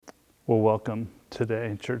Well, welcome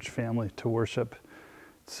today, church family, to worship.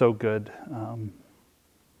 It's so good to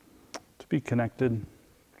be connected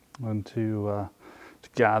and to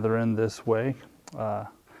gather in this way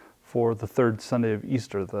for the third Sunday of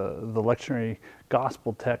Easter. The lectionary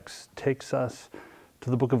gospel text takes us to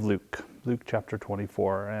the book of Luke, Luke chapter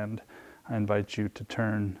 24, and I invite you to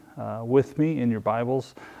turn with me in your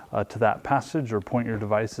Bibles to that passage or point your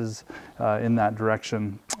devices in that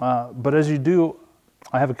direction. But as you do,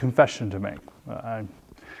 I have a confession to make. I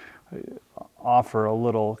offer a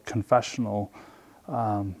little confessional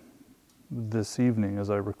this evening as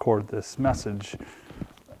I record this message.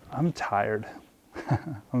 I'm tired.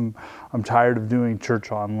 I'm tired of doing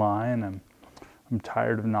church online, and I'm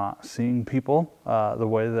tired of not seeing people the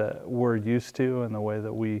way that we're used to and the way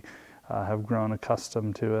that we have grown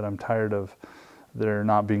accustomed to it. I'm tired of there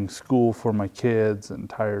not being school for my kids, and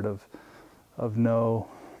tired of no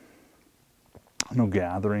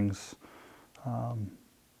gatherings.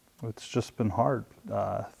 It's just been hard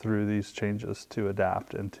through these changes to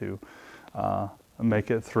adapt and to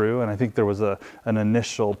make it through. And I think there was an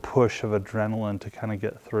initial push of adrenaline to kind of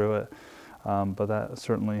get through it, but that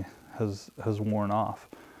certainly has worn off.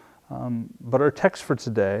 But our text for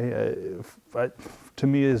today, to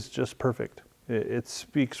me, is just perfect. It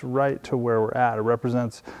speaks right to where we're at. It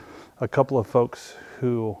represents a couple of folks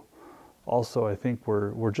who also, I think,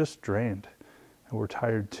 were just drained. And we're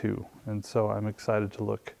tired too. And so I'm excited to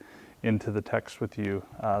look into the text with you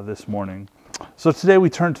this morning. So today we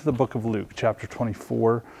turn to the book of Luke, chapter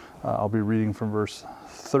 24. I'll be reading from verse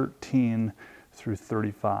 13 through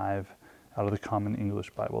 35 out of the Common English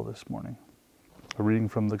Bible this morning. A reading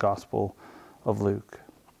from the Gospel of Luke.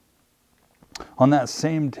 On that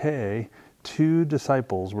same day, 2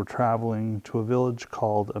 disciples were traveling to a village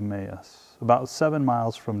called Emmaus, about 7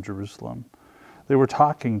 miles from Jerusalem. They were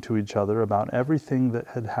talking to each other about everything that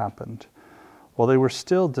had happened. While they were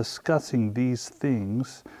still discussing these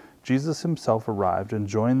things, Jesus himself arrived and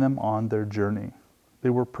joined them on their journey. They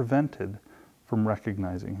were prevented from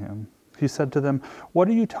recognizing him. He said to them, "What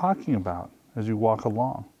are you talking about as you walk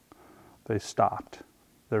along?" They stopped,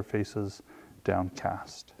 their faces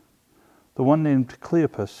downcast. The one named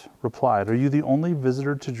Cleopas replied, "Are you the only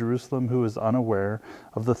visitor to Jerusalem who is unaware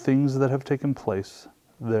of the things that have taken place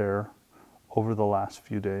there over the last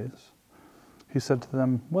few days?" He said to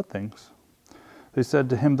them, "What things?" They said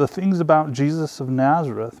to him, "The things about Jesus of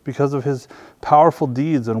Nazareth. Because of his powerful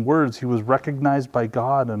deeds and words, he was recognized by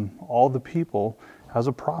God and all the people as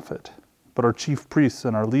a prophet. But our chief priests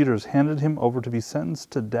and our leaders handed him over to be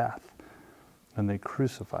sentenced to death, and they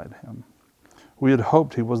crucified him. We had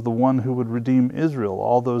hoped he was the one who would redeem Israel.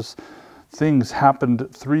 All those things happened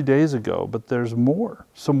 3 days ago, but there's more.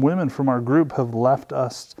 Some women from our group have left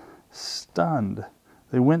us stunned.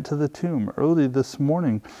 They went to the tomb early this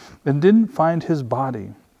morning and didn't find his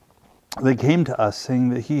body. They came to us saying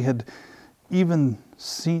that they had even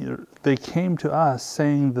seen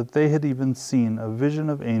a vision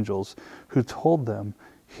of angels who told them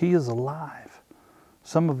he is alive.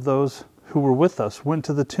 Some of those who were with us went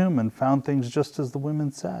to the tomb and found things just as the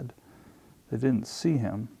women said. They didn't see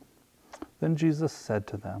him." Then Jesus said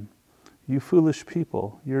to them, "You foolish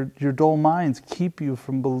people, your dull minds keep you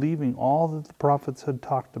from believing all that the prophets had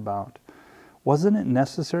talked about. Wasn't it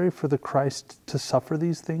necessary for the Christ to suffer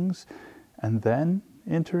these things and then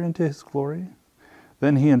enter into his glory?"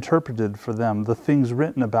 Then he interpreted for them the things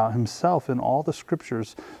written about himself in all the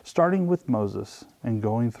scriptures, starting with Moses and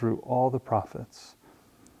going through all the prophets.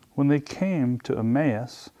 When they came to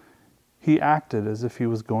Emmaus, he acted as if he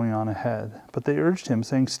was going on ahead, but they urged him,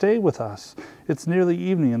 saying, "Stay with us. It's nearly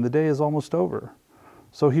evening and the day is almost over."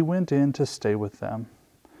 So he went in to stay with them.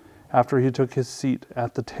 After he took his seat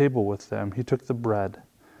at the table with them, he took the bread,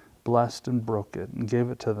 blessed and broke it, and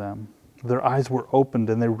gave it to them. Their eyes were opened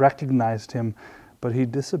and they recognized him, but he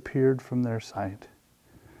disappeared from their sight.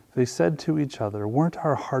 They said to each other, "Weren't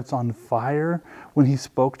our hearts on fire when he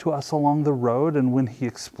spoke to us along the road and when he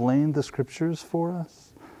explained the scriptures for us?"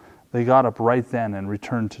 They got up right then and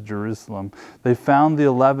returned to Jerusalem. They found the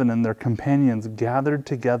 11 and their companions gathered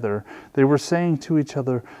together. They were saying to each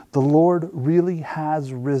other, "The Lord really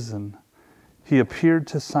has risen. He appeared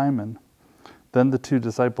to Simon." Then the 2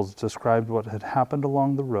 disciples described what had happened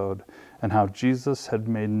along the road and how Jesus was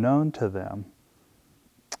made known to them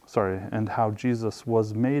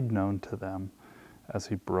as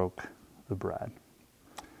he broke the bread.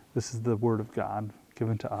 This is the word of God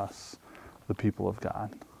given to us, the people of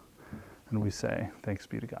God. And we say, thanks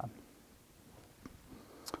be to God.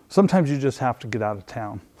 Sometimes you just have to get out of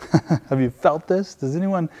town. Have you felt this? Does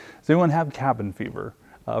anyone have cabin fever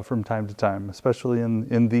from time to time, especially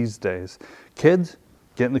in these days? Kids,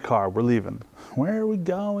 Get in the car, we're leaving. Where are we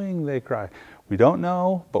going? They cry. We don't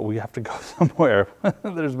know, but we have to go somewhere.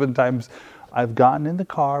 There's been times I've gotten in the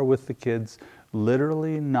car with the kids,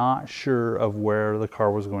 literally not sure of where the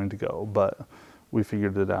car was going to go, but we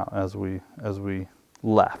figured it out as we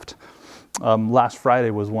left. Last Friday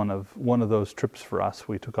was one of those trips for us.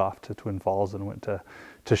 We took off to Twin Falls and went to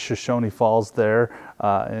Shoshone Falls there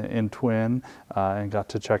in Twin and got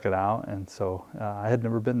to check it out. And so I had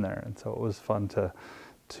never been there, and so it was fun to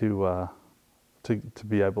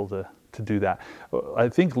be able to do that. I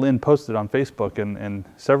think Lynn posted on Facebook, and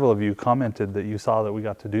several of you commented that you saw that we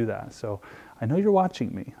got to do that. So I know you're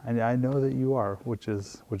watching me. I know that you are, which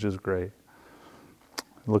is great.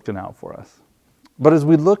 Looking out for us. But as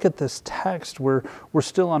we look at this text, we're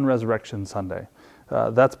still on Resurrection Sunday.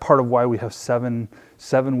 That's part of why we have seven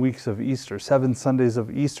weeks of Easter, 7 Sundays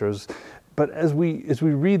of Easter. But as we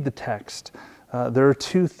read the text, there are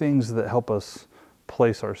 2 things that help us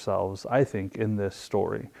place ourselves, I think, in this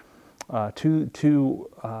story. Two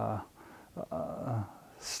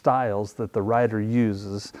styles that the writer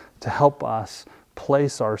uses to help us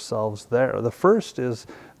place ourselves there. The first is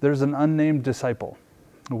there's an unnamed disciple.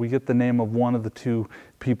 We get the name of one of the 2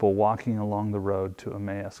 people walking along the road to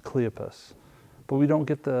Emmaus, Cleopas. But we don't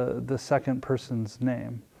get the second person's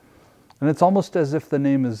name. And it's almost as if the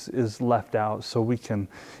name is left out so we can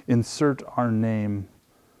insert our name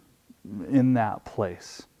in that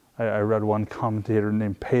place. I read one commentator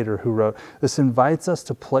named Pater who wrote, this invites us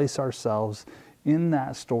to place ourselves in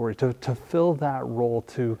that story, to fill that role,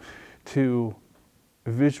 to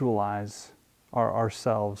visualize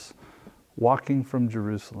ourselves walking from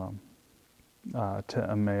Jerusalem to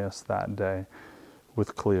Emmaus that day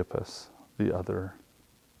with Cleopas, the other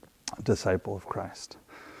disciple of Christ.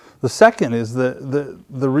 The second is the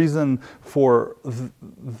reason for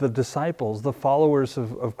the disciples, the followers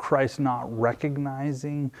of Christ, not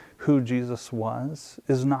recognizing who Jesus was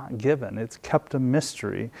is not given. It's kept a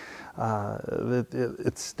mystery.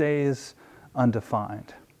 It stays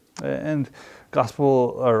undefined. And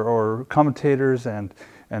gospel or commentators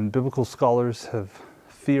and biblical scholars have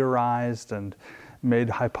theorized and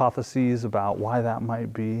made hypotheses about why that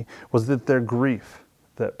might be. Was it their grief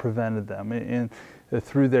that prevented them?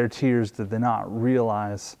 Through their tears, did they not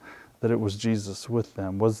realize that it was Jesus with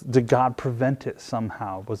them? Did God prevent it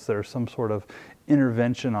somehow? Was there some sort of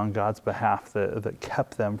intervention on God's behalf that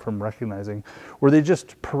kept them from recognizing? Were they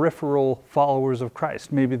just peripheral followers of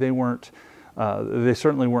Christ? Maybe they weren't. They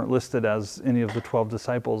certainly weren't listed as any of the 12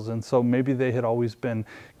 disciples, and so maybe they had always been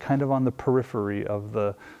kind of on the periphery of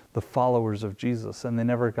the followers of Jesus, and they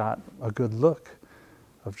never got a good look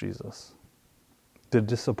of Jesus. Did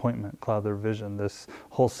disappointment cloud their vision? This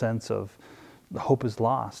whole sense of hope is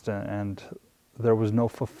lost, and there was no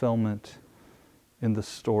fulfillment in the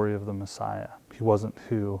story of the Messiah. He wasn't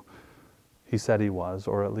who he said he was,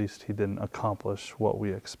 or at least he didn't accomplish what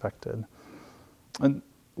we expected. And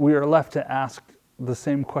we are left to ask the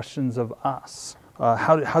same questions of us.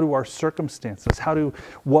 How do our circumstances,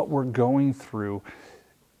 what we're going through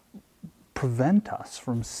prevent us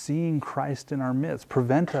from seeing Christ in our midst,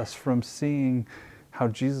 prevent us from seeing how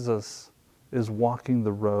Jesus is walking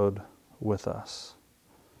the road with us?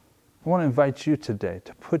 I want to invite you today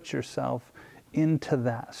to put yourself into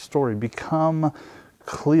that story. Become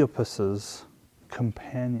Cleopas's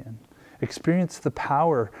companion. Experience the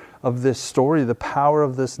power of this story, the power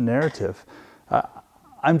of this narrative.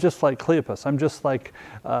 I'm just like Cleopas. I'm just like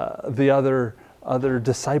the other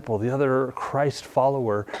disciple, the other Christ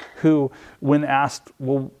follower who, when asked,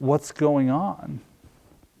 well, what's going on?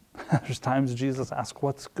 There's times Jesus asks,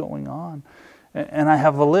 what's going on? And I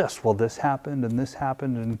have a list. Well, this happened,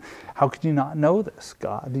 and how can you not know this,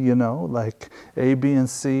 God? Like A, B, and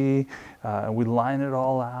C. We line it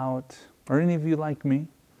all out. Are any of you like me?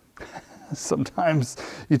 Sometimes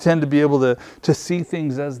you tend to be able to see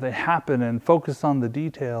things as they happen and focus on the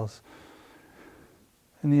details.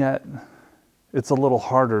 And yet, it's a little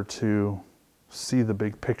harder to see the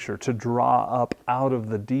big picture, to draw up out of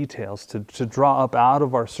the details, to draw up out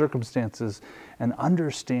of our circumstances and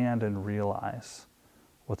understand and realize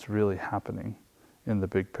what's really happening in the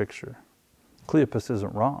big picture. Cleopas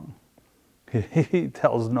isn't wrong. He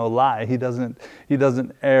tells no lie. He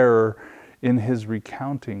doesn't err in his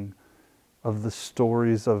recounting of the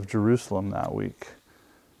stories of Jerusalem that week.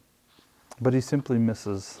 But he simply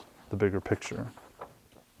misses the bigger picture.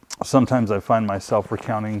 Sometimes I find myself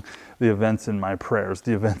recounting the events in my prayers,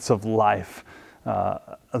 the events of life,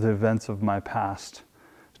 the events of my past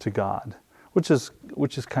to God, which is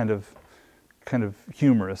kind of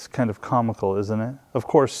humorous, kind of comical, isn't it? Of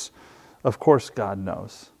course God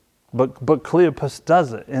knows. But Cleopas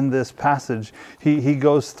does it in this passage. He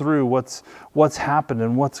goes through what's happened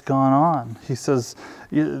and what's gone on. He says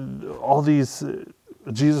all these,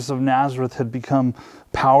 Jesus of Nazareth had become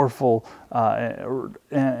powerful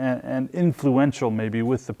and influential maybe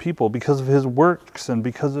with the people because of his works and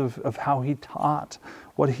because of how he taught,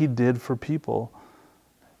 what he did for people.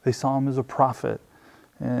 They saw him as a prophet.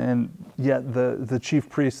 And yet the chief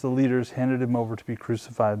priests, the leaders, handed him over to be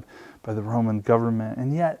crucified by the Roman government.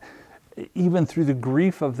 And yet, even through the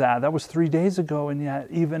grief of that was 3 days ago, and yet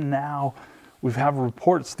even now we have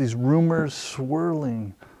reports, these rumors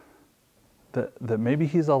swirling that maybe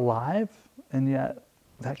he's alive, and yet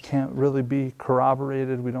that can't really be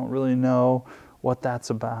corroborated. We don't really know what that's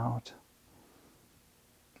about.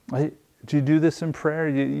 Do you do this in prayer?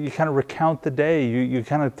 You kind of recount the day. You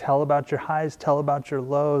kind of tell about your highs, tell about your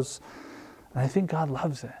lows. And I think God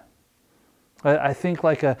loves it. I think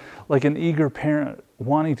like an eager parent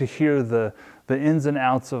wanting to hear the ins and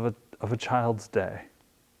outs of a child's day,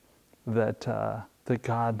 that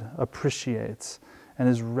God appreciates and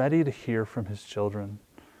is ready to hear from his children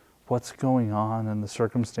what's going on in the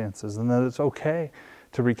circumstances, and that it's okay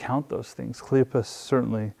to recount those things. Cleopas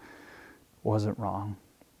certainly wasn't wrong.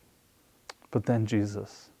 But then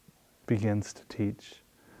Jesus begins to teach.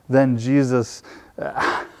 Then Jesus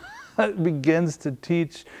begins to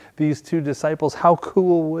teach these two disciples. How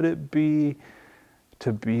cool would it be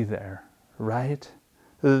to be there, right?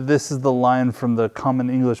 This is the line from the Common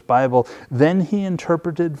English Bible. Then he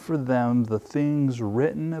interpreted for them the things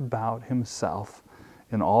written about himself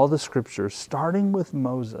in all the scriptures, starting with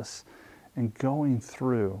Moses and going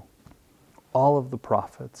through all of the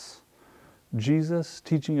prophets. Jesus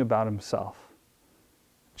teaching about himself.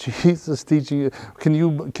 Jesus teaching you. Can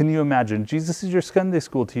you imagine? Jesus is your Sunday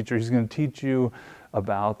school teacher. He's going to teach you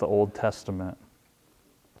about the Old Testament.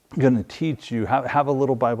 He's going to teach you, have a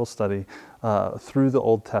little Bible study through the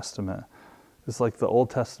Old Testament. It's like the Old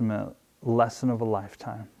Testament lesson of a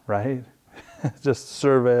lifetime, right? Just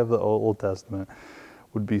survey of the Old Testament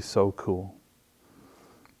would be so cool.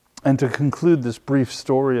 And to conclude this brief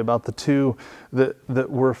story about the two that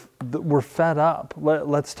were fed up,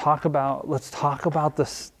 let's talk about the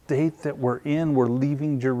state that we're in. We're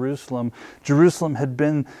leaving Jerusalem. Jerusalem had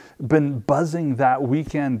been buzzing that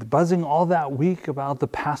weekend, buzzing all that week about the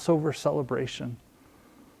Passover celebration,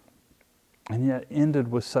 and yet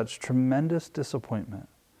ended with such tremendous disappointment.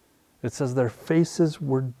 It says their faces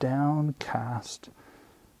were downcast,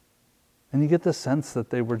 and you get the sense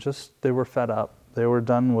that they were fed up. They were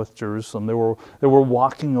done with Jerusalem. They were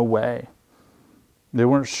walking away. They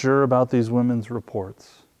weren't sure about these women's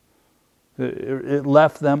reports. It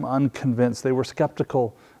left them unconvinced. They were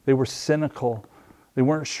skeptical. They were cynical. They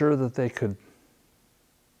weren't sure that they could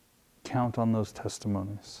count on those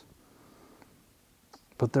testimonies.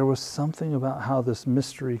 But there was something about how this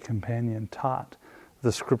mystery companion taught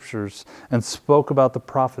the scriptures and spoke about the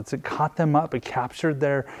prophets. It caught them up. It captured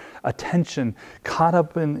their attention, caught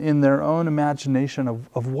up in their own imagination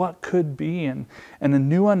of what could be, and a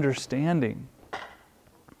new understanding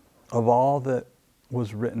of all that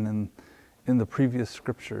was written in the previous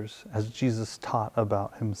scriptures as Jesus taught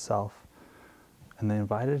about himself. And they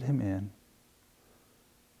invited him in.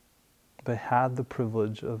 They had the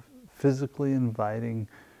privilege of physically inviting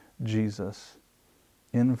Jesus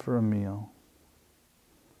in for a meal.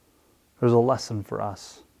 There's a lesson for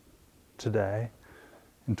us today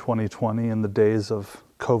in 2020, in the days of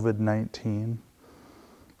COVID-19,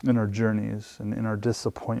 in our journeys and in our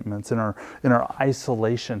disappointments, in our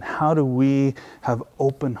isolation. How do we have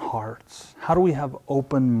open hearts? How do we have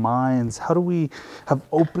open minds? How do we have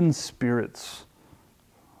open spirits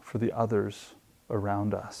for the others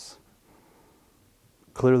around us?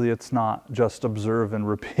 Clearly it's not just observe and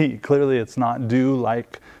repeat. Clearly it's not do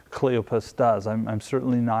like Cleopas does. I'm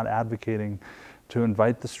certainly not advocating to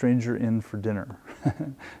invite the stranger in for dinner.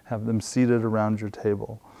 Have them seated around your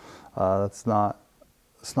table. That's not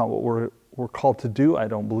what we're called to do, I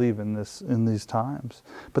don't believe, in these times.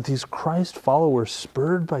 But these Christ followers,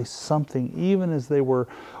 spurred by something, even as they were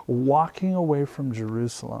walking away from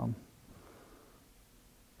Jerusalem,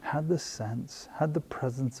 had the sense, had the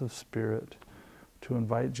presence of Spirit to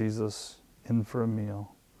invite Jesus in for a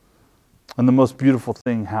meal. And the most beautiful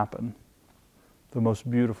thing happened. The most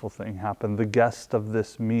beautiful thing happened. The guest of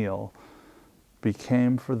this meal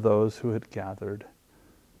became, for those who had gathered,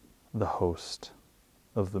 the host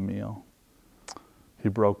of the meal. He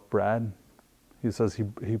broke bread. He says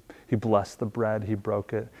he blessed the bread, he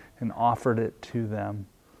broke it, and offered it to them,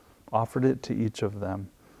 offered it to each of them.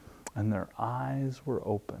 And their eyes were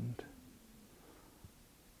opened.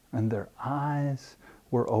 And their eyes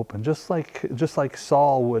were open. Just like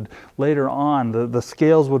Saul would later on, the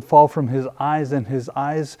scales would fall from his eyes, and his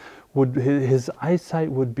eyesight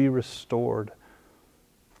would be restored.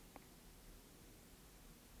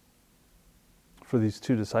 For these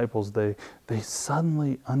two disciples, they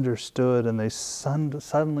suddenly understood, and they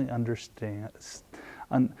suddenly understood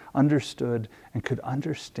and could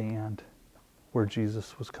understand where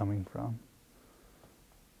Jesus was coming from.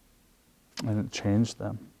 And it changed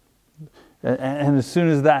them. And as soon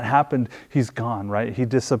as that happened, he's gone, right? He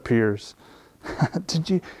disappears.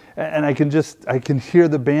 And I can hear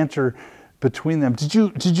the banter between them. Did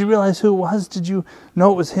you realize who it was? Did you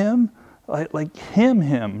know it was him? Like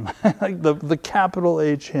him, like the capital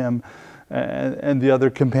H him, and the other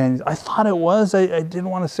companions. I thought it was. I didn't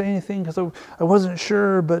want to say anything because I wasn't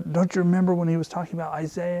sure, but don't you remember when he was talking about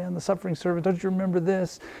Isaiah and the suffering servant? Don't you remember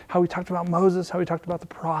this? How he talked about Moses, how he talked about the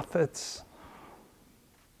prophets.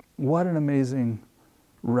 What an amazing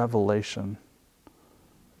revelation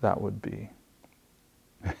that would be.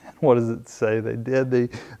 What does it say they did?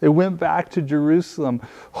 They went back to Jerusalem,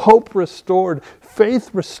 hope restored,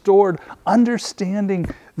 faith restored, understanding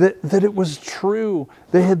that it was true.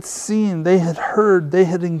 They had seen, they had heard, they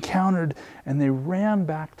had encountered, and they ran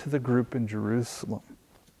back to the group in Jerusalem.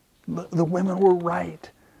 The women were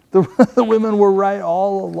right. The women were right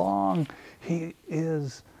all along. He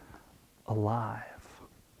is alive.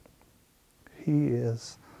 He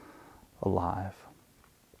is alive.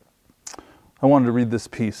 I wanted to read this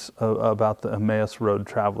piece about the Emmaus Road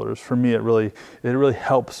travelers. For me, it really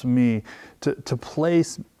helps me to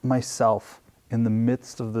place myself in the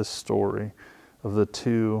midst of this story of the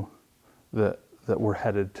two that were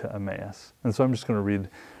headed to Emmaus. And so I'm just going to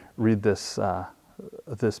read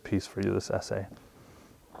this piece for you, this essay.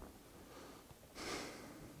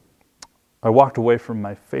 I walked away from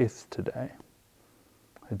my faith today.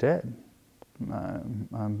 I did.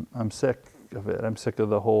 I'm sick of it. I'm sick of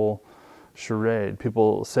the whole charade.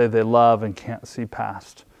 People say they love and can't see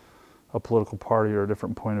past a political party or a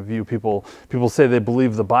different point of view. People say they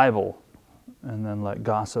believe the Bible and then let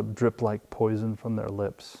gossip drip like poison from their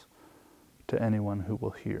lips to anyone who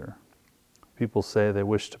will hear. People say they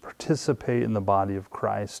wish to participate in the body of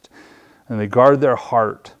Christ, and they guard their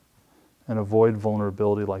heart and avoid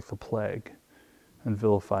vulnerability like the plague, and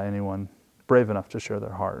vilify anyone brave enough to share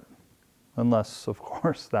their heart, unless, of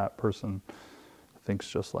course, that person thinks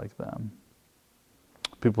just like them.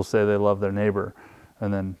 People say they love their neighbor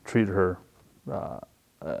and then treat her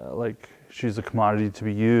like she's a commodity to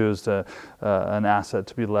be used, an asset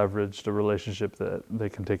to be leveraged, a relationship that they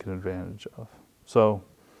can take advantage of. So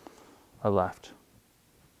I left.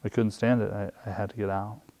 I couldn't stand it. I had to get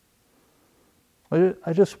out.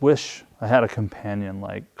 I just wish I had a companion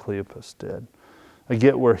like Cleopas did. I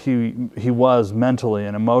get where he was mentally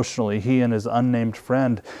and emotionally. He and his unnamed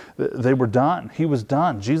friend, they were done. He was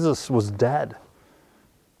done. Jesus was dead.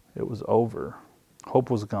 It was over. Hope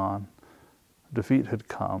was gone. Defeat had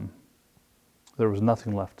come. There was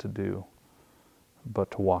nothing left to do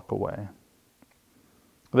but to walk away.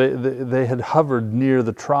 They had hovered near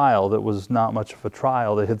the trial that was not much of a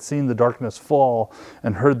trial. They had seen the darkness fall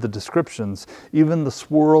and heard the descriptions. Even the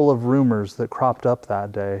swirl of rumors that cropped up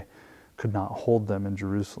that day could not hold them in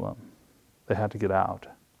Jerusalem. They had to get out.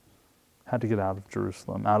 Had to get out of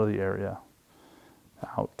Jerusalem, out of the area.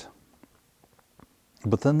 Out.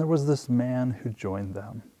 But then there was this man who joined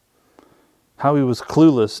them. How he was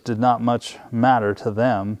clueless did not much matter to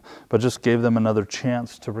them, but just gave them another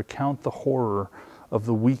chance to recount the horror of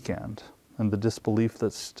the weekend and the disbelief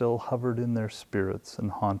that still hovered in their spirits and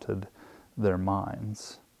haunted their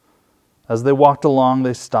minds. As they walked along,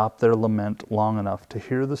 they stopped their lament long enough to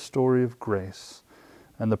hear the story of grace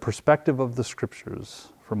and the perspective of the Scriptures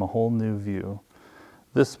from a whole new view.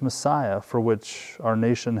 This Messiah, for which our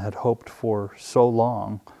nation had hoped for so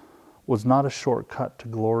long, was not a shortcut to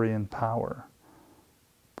glory and power,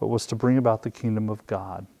 but was to bring about the kingdom of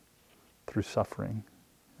God through suffering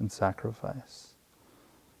and sacrifice.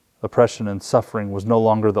 Oppression and suffering was no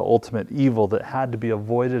longer the ultimate evil that had to be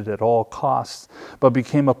avoided at all costs, but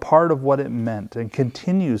became a part of what it meant and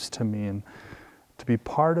continues to mean to be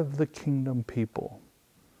part of the kingdom people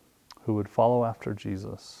who would follow after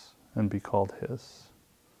Jesus and be called his.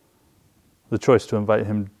 The choice to invite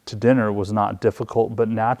him to dinner was not difficult but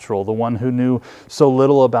natural. The one who knew so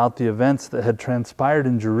little about the events that had transpired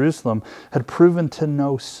in Jerusalem had proven to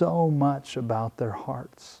know so much about their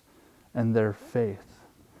hearts and their faith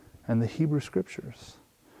and the Hebrew Scriptures.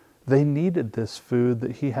 They needed this food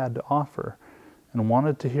that he had to offer and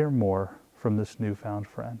wanted to hear more from this newfound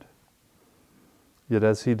friend. Yet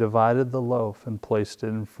as he divided the loaf and placed it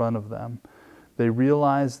in front of them, They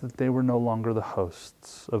realized that they were no longer the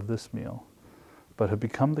hosts of this meal, but had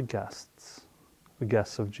become the guests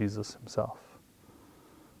of Jesus himself.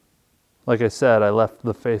 Like I said, I left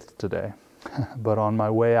the faith today, but on my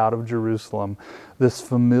way out of Jerusalem, this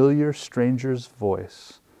familiar stranger's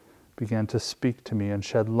voice began to speak to me and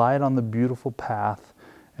shed light on the beautiful path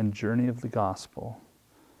and journey of the gospel.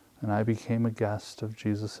 And I became a guest of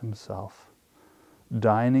Jesus himself,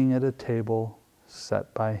 dining at a table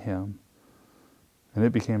set by him. And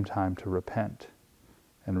it became time to repent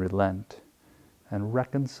and relent and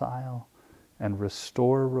reconcile and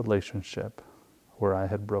restore a relationship where I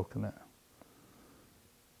had broken it.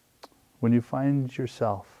 When you find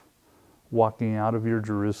yourself walking out of your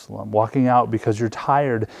Jerusalem, walking out because you're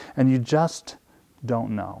tired and you just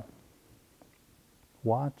don't know,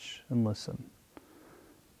 watch and listen.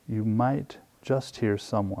 You might just hear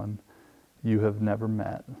someone you have never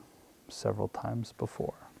met several times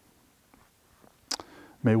before.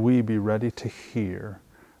 May we be ready to hear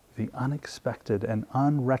the unexpected and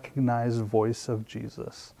unrecognized voice of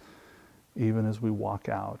Jesus, even as we walk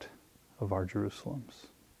out of our Jerusalems.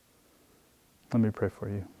 Let me pray for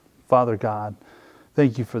you. Father God,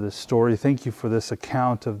 thank you for this story. Thank you for this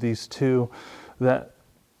account of these two that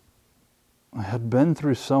had been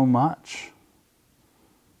through so much,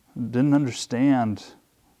 didn't understand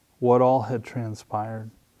what all had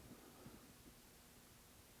transpired.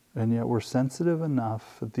 And yet we're sensitive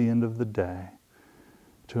enough at the end of the day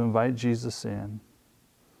to invite Jesus in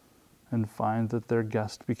and find that their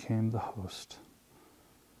guest became the host.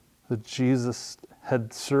 That Jesus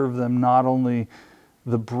had served them not only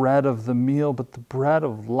the bread of the meal, but the bread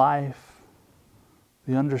of life,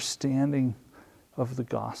 the understanding of the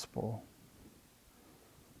gospel.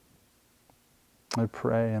 I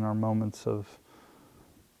pray in our moments of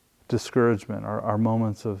discouragement, our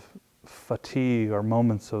moments of fatigue, our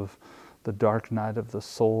moments of the dark night of the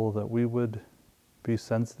soul, that we would be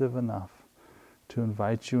sensitive enough to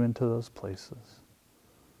invite you into those places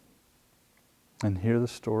and hear the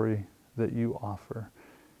story that you offer,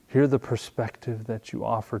 hear the perspective that you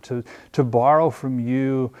offer, to borrow from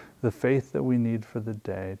you the faith that we need for the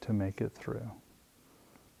day to make it through.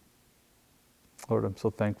 Lord, I'm so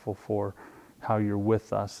thankful for how you're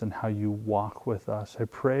with us and how you walk with us. I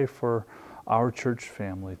pray for our church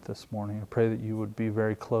family this morning. I pray that you would be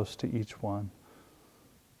very close to each one.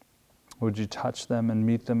 Would you touch them and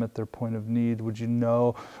meet them at their point of need? Would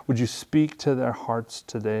you speak to their hearts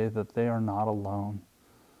today that they are not alone,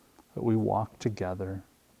 that we walk together,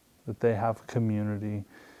 that they have community.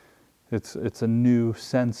 It's a new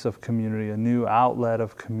sense of community, a new outlet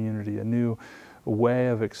of community, a new way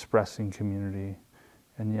of expressing community.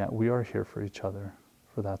 And yet we are here for each other,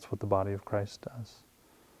 for that's what the body of Christ does.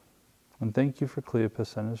 And thank you for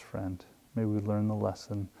Cleopas and his friend. May we learn the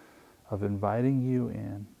lesson of inviting you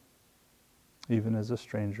in, even as a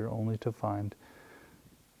stranger, only to find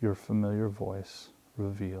your familiar voice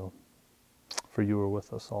revealed. For you are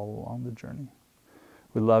with us all along the journey.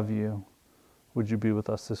 We love you. Would you be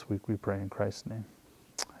with us this week, we pray in Christ's name.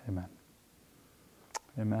 Amen.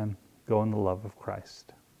 Amen. Go in the love of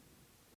Christ.